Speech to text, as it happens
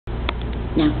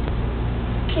now.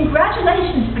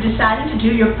 Congratulations for deciding to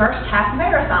do your first half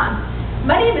marathon.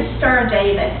 My name is Sarah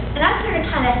Davis, and I'm here to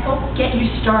kind of help get you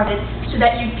started so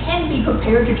that you can be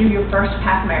prepared to do your first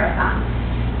half marathon.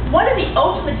 One of the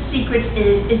ultimate secrets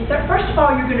is that first of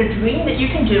all, you're going to dream that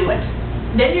you can do it.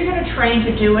 Then you're going to train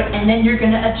to do it, and then you're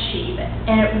going to achieve it.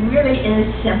 And it really is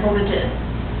simple to do.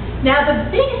 Now, the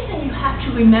biggest thing you have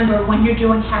to remember when you're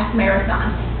doing half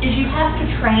marathon is you have to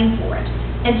train for it.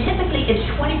 And typically, it's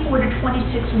 24 to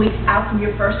 26 weeks out from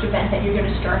your first event that you're going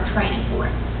to start training for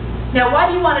it. Now,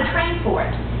 why do you want to train for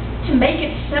it? To make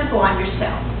it simple on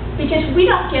yourself. Because we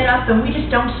don't get up and we just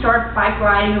don't start bike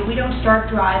riding or we don't start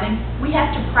driving. We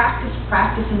have to practice,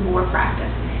 practice, and more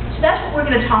practice. So that's what we're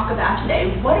going to talk about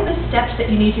today. What are the steps that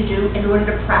you need to do in order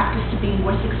to practice to be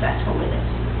more successful with it?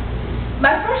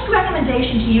 My first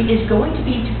recommendation to you is going to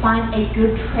be to find a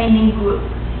good training group.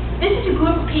 This is a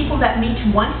group of people that meets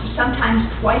once or sometimes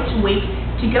twice a week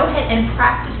to go ahead and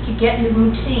practice to get in the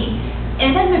routine.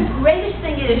 And then the greatest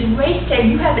thing is race day,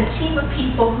 you have a team of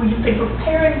people who you've been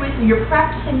preparing with, who you're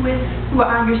practicing with, who are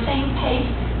on your same pace,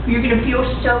 who you're going to feel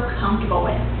so comfortable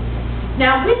with.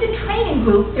 Now with the training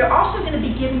group, they're also going to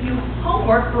be giving you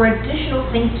homework or additional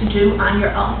things to do on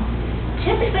your own.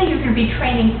 Typically you're going to be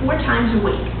training 4 times a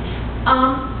week.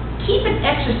 Keep an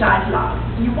exercise log.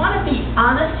 You want to be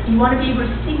honest, you want to be able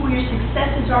to see where your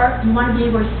successes are, you want to be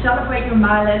able to celebrate your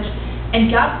mileage,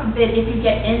 and God forbid if you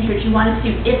get injured, you want to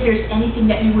see if there's anything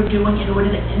that you were doing in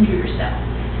order to injure yourself.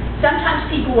 Sometimes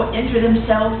people will injure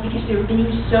themselves because they're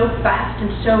being so fast and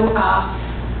so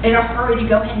in a hurry to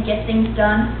go ahead and get things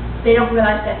done, they don't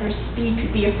realize that their speed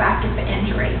could be a factor for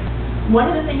injury.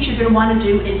 One of the things you're going to want to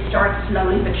do is start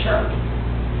slowly but surely.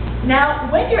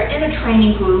 Now, when you're in a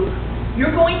training group,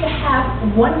 you're going to have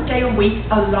 1 day a week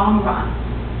a long run.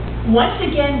 Once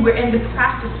again, we're in the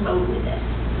practice mode with this.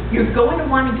 You're going to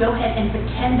want to go ahead and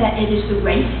pretend that it is the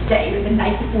race day or the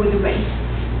night before the race,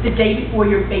 the day before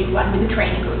your big run with the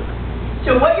training group.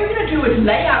 So what you're going to do is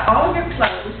lay out all of your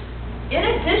clothes. In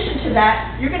addition to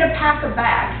that, you're going to pack a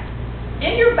bag.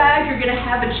 In your bag, you're going to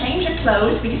have a change of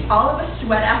clothes because all of us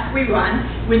sweat after we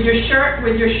run, with your shirt,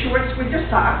 with your shorts, with your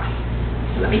socks.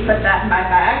 So let me put that in my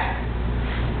bag.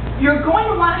 You're going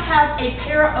to want to have a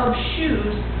pair of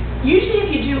shoes. Usually if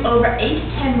you do over 8 to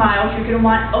 10 miles, you're going to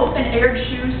want open-aired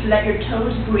shoes to let your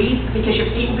toes breathe because your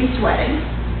feet will be sweating.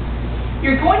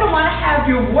 You're going to want to have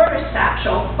your water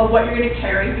satchel of what you're going to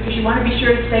carry because you want to be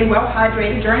sure to stay well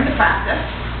hydrated during the practice.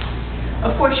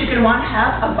 Of course, you're going to want to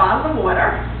have a bottle of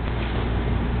water.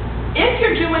 If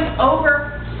you're doing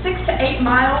over 6 to 8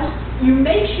 miles, you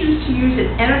may choose to use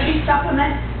an energy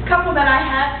supplement. A couple that I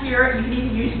have here, you can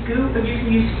either use Goop or you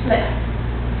can use Flip.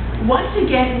 Once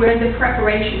again, we're in the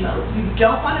preparation mode. You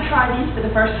don't want to try these for the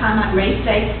first time on race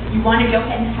day. You want to go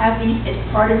ahead and have these as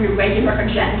part of your regular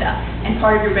agenda and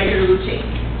part of your regular routine.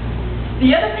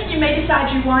 The other thing you may decide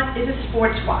you want is a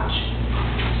sports watch.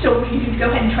 So you can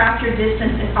go ahead and track your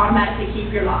distance and automatically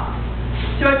keep your log.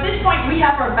 So at this point, we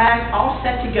have our bags all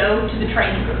set to go to the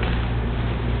training group.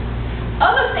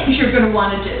 Other things you're going to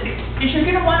want to do is you're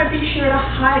going to want to be sure to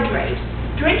hydrate.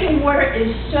 Drinking water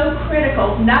is so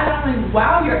critical, not only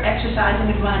while you're exercising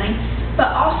and running, but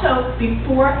also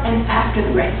before and after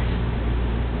the race.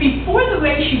 Before the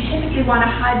race, you typically want to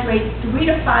hydrate 3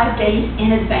 to 5 days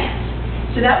in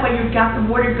advance. So that way you've got the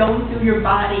water going through your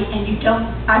body and you don't,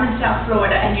 I'm in South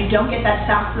Florida, and you don't get that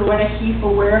South Florida heat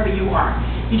or wherever you are.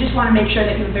 You just want to make sure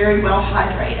that you're very well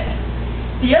hydrated.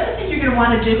 The other thing you're going to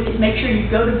want to do is make sure you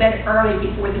go to bed early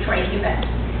before the training event.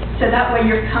 So that way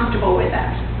you're comfortable with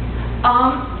that.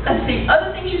 Let's see,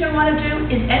 other things you're going to want to do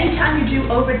is anytime you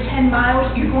do over 10 miles,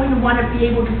 you're going to want to be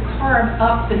able to carb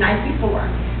up the night before.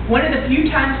 One of the few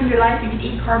times in your life you can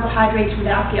eat carbohydrates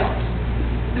without guilt.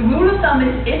 The rule of thumb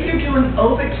is if you're doing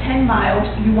over 10 miles,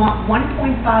 you want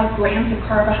 1.5 grams of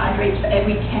carbohydrates for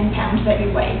every 10 pounds that you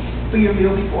weigh for your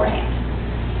meal beforehand.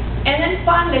 And then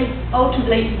finally,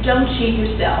 ultimately, don't cheat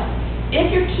yourself.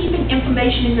 If you're keeping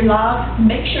information in your log,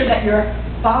 make sure that you're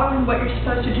following what you're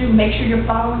supposed to do. Make sure you're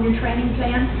following your training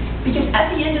plan, because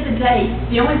at the end of the day,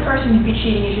 the only person you'd be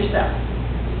cheating is yourself.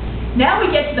 Now we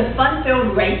get to the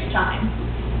fun-filled race time.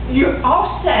 You're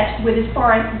all set with as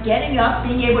far as getting up,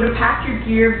 being able to pack your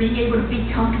gear, being able to be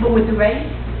comfortable with the race.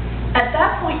 At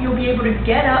that point, you'll be able to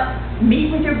get up,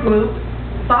 meet with your group,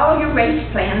 follow your race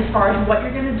plan as far as what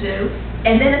you're going to do,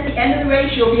 and then at the end of the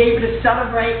race, you'll be able to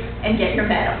celebrate and get your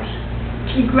medals.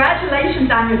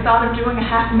 Congratulations on your thought of doing a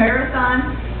half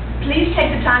marathon. Please take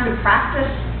the time to practice,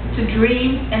 to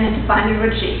dream, and then to finally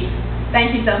achieve.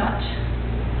 Thank you so much.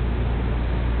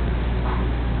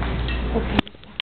 Okay.